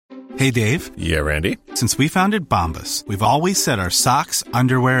Hey, Dave. Yeah, Randy. Since we founded Bombas, we've always said our socks,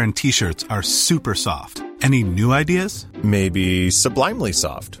 underwear, and T-shirts are super soft. Any new ideas? Maybe sublimely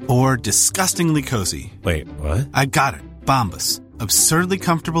soft. Or disgustingly cozy. Wait, what? I got it. Bombas. Absurdly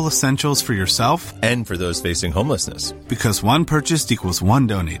comfortable essentials for yourself and for those facing homelessness. Because one purchased equals one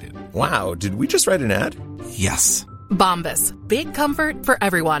donated. Wow, did we just write an ad? Yes. Bombas. Big comfort for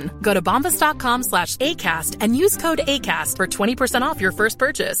everyone. Go to bombas.com/ACAST and use code ACAST for 20% off your first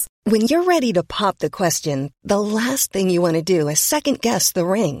purchase. When you're ready to pop the question, the last thing you want to do is second-guess the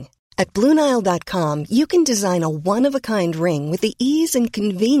ring. At BlueNile.com, you can design a one-of-a-kind ring with the ease and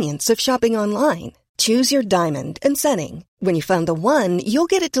convenience of shopping online. Choose your diamond and setting. When you find the one, you'll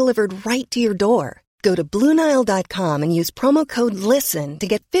get it delivered right to your door. Go to BlueNile.com and use promo code LISTEN to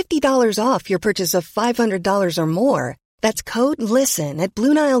get $50 off your purchase of $500 or more. That's code LISTEN at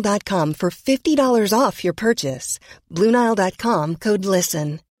BlueNile.com for $50 off your purchase. BlueNile.com, code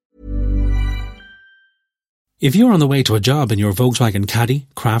LISTEN. If you're on the way to a job in your Volkswagen Caddy,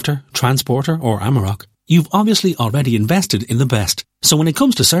 Crafter, Transporter or Amarok, you've obviously already invested in the best. So when it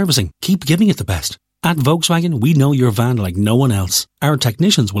comes to servicing, keep giving it the best. At Volkswagen, we know your van like no one else. Our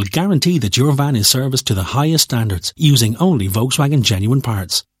technicians will guarantee that your van is serviced to the highest standards using only Volkswagen genuine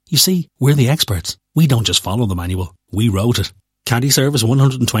parts. You see, we're the experts. We don't just follow the manual. We wrote it. Caddy service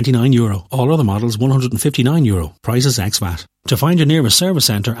 €129. All other models €159. Prices ex VAT. To find your nearest service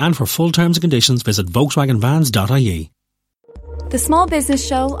centre and for full terms and conditions, visit volkswagenvans.ie. The Small Business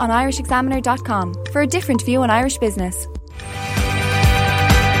Show on irishexaminer.com for a different view on Irish business.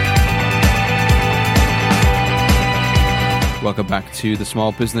 Welcome back to the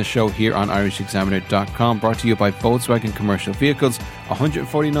Small Business Show here on irishexaminer.com, brought to you by Volkswagen Commercial Vehicles.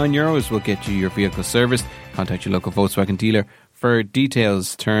 €149 will get you your vehicle serviced. Contact your local Volkswagen dealer for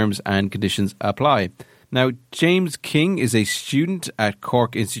details. Terms and conditions apply. Now, James King is a student at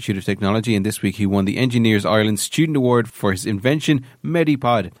Cork Institute of Technology, and this week he won the Engineers Ireland Student Award for his invention,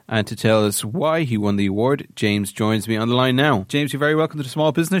 Medipod. And to tell us why he won the award, James joins me on the line now. James, you're very welcome to the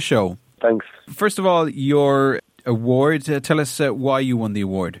Small Business Show. Thanks. First of all, your award. Tell us why you won the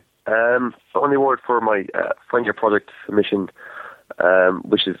award. I won the award for my final year project submission,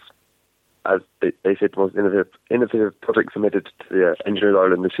 which is, as they said, the most innovative project submitted to the Engineers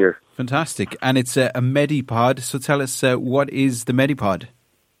Ireland this year. Fantastic. And it's a Medipod. So tell us, what is the Medipod?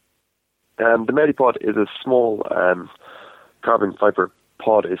 The Medipod is a small carbon fibre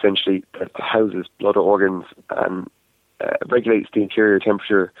pod, essentially, that houses blood organs and regulates the interior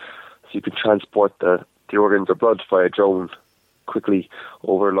temperature so you can transport the organs or blood via drone quickly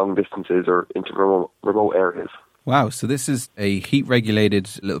over long distances or into remote areas. Wow, so this is a heat-regulated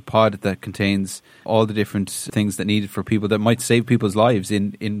little pod that contains all the different things that needed for people that might save people's lives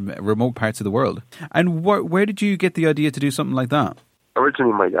in remote parts of the world. And where did you get the idea to do something like that?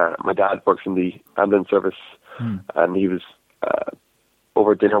 Originally, my dad works in the ambulance service, and he was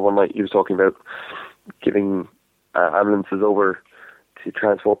over dinner one night. He was talking about giving ambulances over to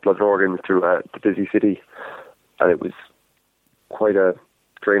transport blood and organs through the busy city, and it was quite a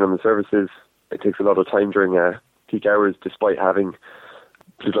drain on the services. It takes a lot of time during peak hours, despite having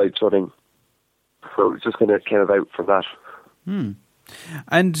blue lights running. So it was just kind of came about from that.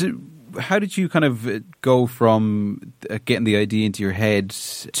 And how did you kind of go from getting the idea into your head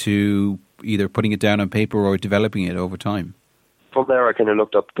to either putting it down on paper or developing it over time? From there, I kind of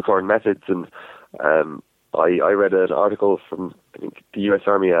looked up the current methods, and I read an article from, I think, the US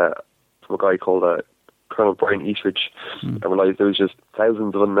Army from a guy called Colonel Brian Eastridge, and realised there was just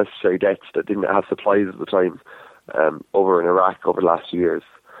thousands of unnecessary deaths that didn't have supplies at the time over in Iraq over the last few years.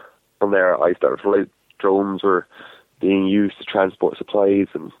 From there, I started to realize drones were being used to transport supplies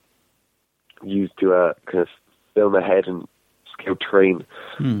and used to kind of film ahead and scout terrain.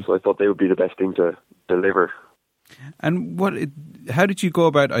 So I thought they would be the best thing to deliver. And how did you go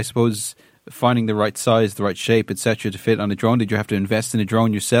about, I suppose, finding the right size, the right shape, etc., to fit on a drone? Did you have to invest in a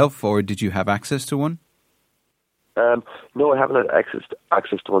drone yourself, or did you have access to one? No, I haven't had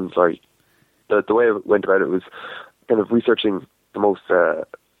access to one. Sorry, the way I went about it was kind of researching the most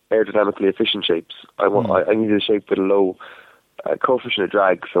aerodynamically efficient shapes. I needed a shape with a low coefficient of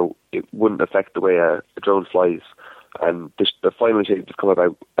drag, so it wouldn't affect the way a drone flies. And the final shape has come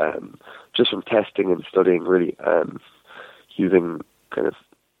about just from testing and studying, really, using kind of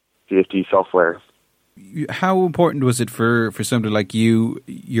VFD software. How important was it for somebody like you?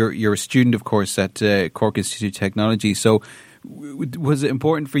 You're a student, of course, at Cork Institute of Technology. So was it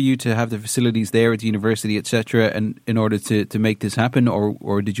important for you to have the facilities there at the university, etc., and in order to make this happen,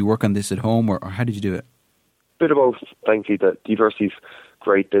 or did you work on this at home, or how did you do it? A bit of both. Thankfully, the university's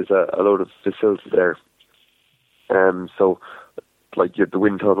great. There's a load of facilities there. So like you have the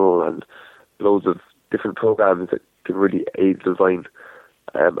wind tunnel and loads of different programs that can really aid design.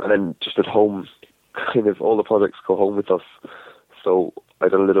 And then just at home, kind of all the projects go home with us. So I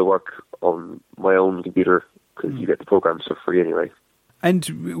done a little work on my own computer because you get the programs for free anyway.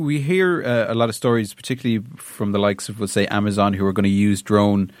 And we hear a lot of stories, particularly from the likes of, let's say, Amazon, who are going to use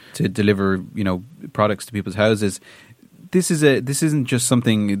drone to deliver, products to people's houses. This isn't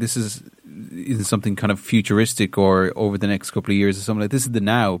something kind of futuristic or over the next couple of years or something like this. Is the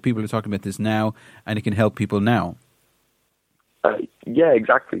now. People are talking about this now, and it can help people now. Yeah,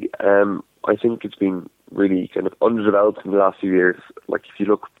 exactly. I think it's been really kind of underdeveloped in the last few years. Like if you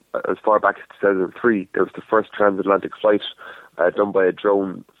look as far back as 2003, there was the first transatlantic flight done by a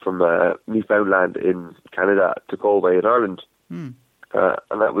drone from Newfoundland in Canada to Galway in Ireland. And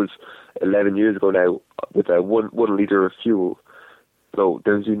that was 11 years ago now with a one litre of fuel. So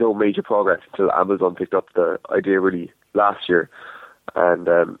there's been no major progress until Amazon picked up the idea really last year. And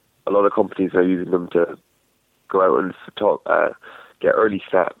a lot of companies are using them to go out and get early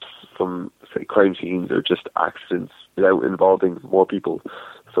snaps from, say, crime scenes or just accidents without involving more people.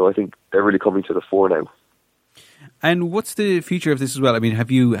 So I think they're really coming to the fore now. And what's the future of this as well? I mean, have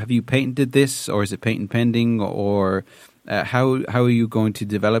you patented this, or is it patent pending, or how are you going to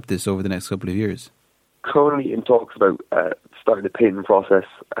develop this over the next couple of years? Currently in talks about starting the patent process.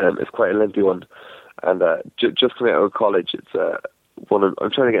 It's quite a lengthy one, and just coming out of college, it's one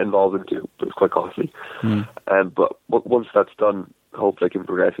I'm trying to get involved into, but it's quite costly. But once that's done, hopefully I can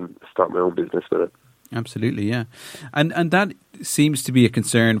progress and start my own business with it. Absolutely, yeah. And that seems to be a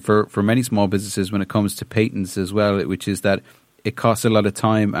concern for many small businesses when it comes to patents as well, which is that it costs a lot of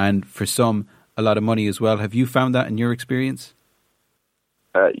time and for some a lot of money as well. Have you found that in your experience?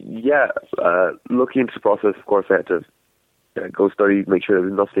 Looking into the process, of course, I had to go study, make sure there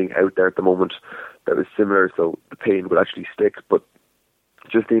was nothing out there at the moment that was similar, so the patent would actually stick. But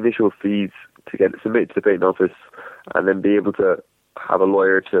just the initial fees to get it submitted to the patent office and then be able to have a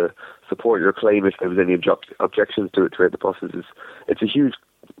lawyer to support your claim if there was any objections to it throughout the process, it's a huge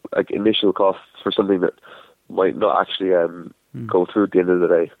initial cost for something that might not actually go through at the end of the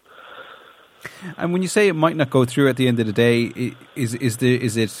day. And when you say it might not go through at the end of the day, is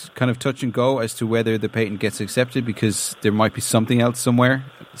it kind of touch and go as to whether the patent gets accepted because there might be something else somewhere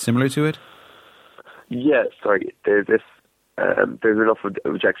similar to it? Yeah, sorry. There's enough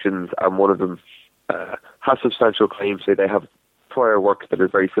objections, and one of them has substantial claims. Say they have prior work that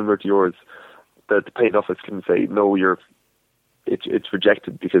is very similar to yours. The patent office can say no, it's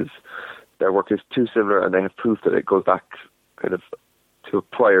rejected because their work is too similar, and they have proof that it goes back kind of to a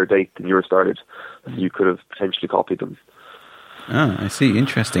prior date than yours started. So you could have potentially copied them. Ah, I see.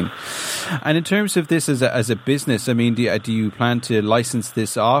 Interesting. And in terms of this as a business, I mean, do you plan to license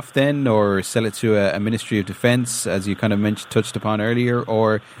this off then, or sell it to a Ministry of Defence, as you kind of touched upon earlier,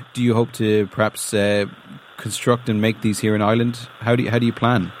 or do you hope to perhaps construct and make these here in Ireland? How do you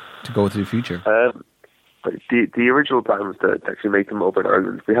plan to go into the future? The original plan was to actually make them over in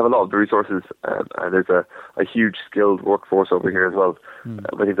Ireland. We have a lot of the resources, and there's a huge skilled workforce over here as well.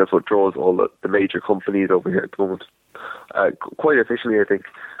 I think that's what draws all the major companies over here at the moment, quite efficiently, I think.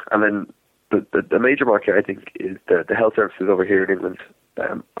 And then the major market, I think, is the health services over here in England.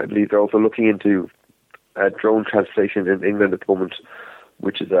 I believe they're also looking into drone transportation in England at the moment,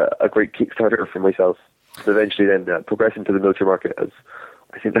 which is a great Kickstarter for myself. So eventually then progressing to the military market, as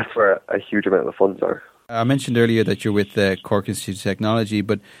I think that's where a huge amount of funds are. I mentioned earlier that you're with Cork Institute of Technology,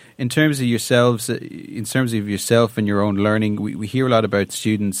 but in terms of yourself and your own learning, we hear a lot about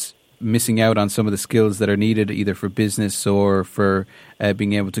students missing out on some of the skills that are needed either for business or for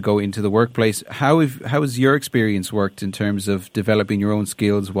being able to go into the workplace. How has your experience worked in terms of developing your own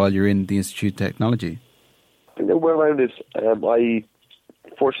skills while you're in the Institute of Technology? Well rounded.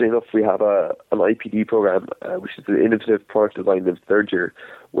 Fortunately enough, we have an IPD program, which is an Innovative Product Design in third year,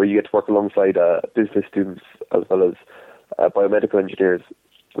 where you get to work alongside business students as well as biomedical engineers,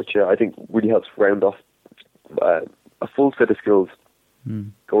 which I think really helps round off a full set of skills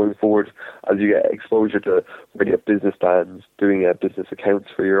going forward as you get exposure to writing up business plans, doing business accounts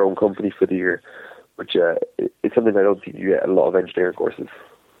for your own company for the year, which is something I don't think you get a lot of engineering courses.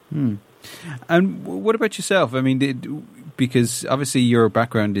 And what about yourself? I mean, because obviously your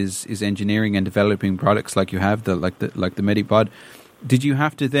background is engineering and developing products like you have, like the Medipod. Did you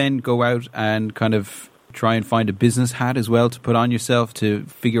have to then go out and kind of try and find a business hat as well to put on yourself to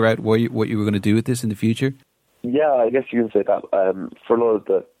figure out what you were going to do with this in the future? Yeah, I guess you can say that. For a lot of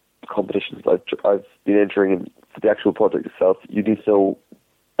the competitions I've been entering in, for the actual project itself, you need to know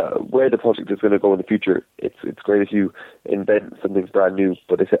where the project is going to go in the future. It's great if you invent something brand new,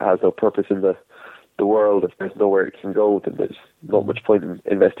 but if it has no purpose in the the world, if there's nowhere it can go, then there's not much point in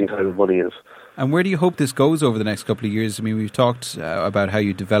investing time and money in it. And where do you hope this goes over the next couple of years? I mean, we've talked about how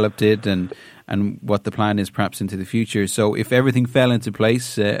you developed it and what the plan is perhaps into the future. So if everything fell into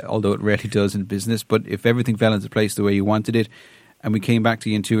place, although it rarely does in business, but if everything fell into place the way you wanted it, and we came back to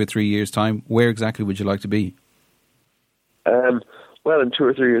you in 2 or 3 years' time, where exactly would you like to be? Well, in 2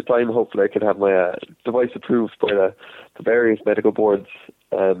 or 3 years' time, hopefully I can have my device approved by the various medical boards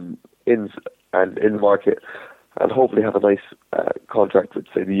in the market, and hopefully have a nice contract with,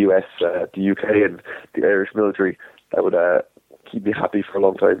 say, the US, the UK and the Irish military that would keep me happy for a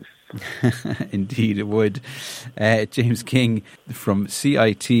long time. Indeed it would. James King from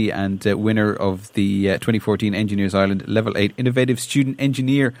CIT and winner of the 2014 Engineers Ireland Level 8 Innovative Student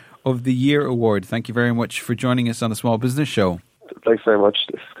Engineer of the Year Award. Thank you very much for joining us on the Small Business Show. Thanks very much.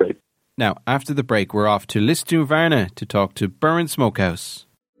 This is great. Now, after the break, we're off to Lisdoonvarna to talk to Burren Smokehouse.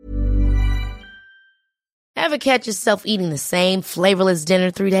 Ever catch yourself eating the same flavorless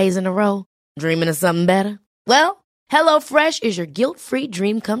dinner 3 days in a row? Dreaming of something better? Well, HelloFresh is your guilt-free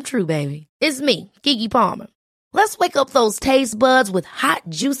dream come true, baby. It's me, Keke Palmer. Let's wake up those taste buds with hot,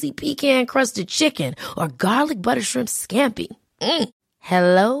 juicy pecan-crusted chicken or garlic butter shrimp scampi.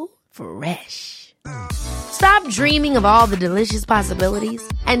 Hello Fresh. Stop dreaming of all the delicious possibilities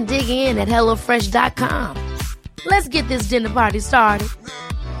and dig in at HelloFresh.com. Let's get this dinner party started.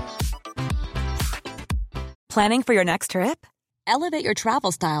 Planning for your next trip? Elevate your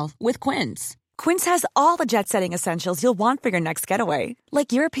travel style with Quince. Quince has all the jet-setting essentials you'll want for your next getaway,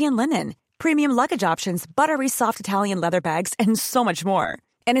 like European linen, premium luggage options, buttery soft Italian leather bags, and so much more.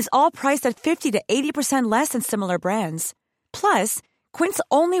 And is all priced at 50 to 80% less than similar brands. Plus, Quince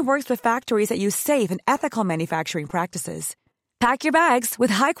only works with factories that use safe and ethical manufacturing practices. Pack your bags with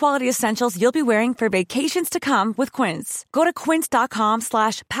high-quality essentials you'll be wearing for vacations to come with Quince. Go to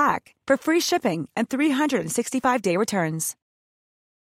quince.com/pack for free shipping and 365-day returns.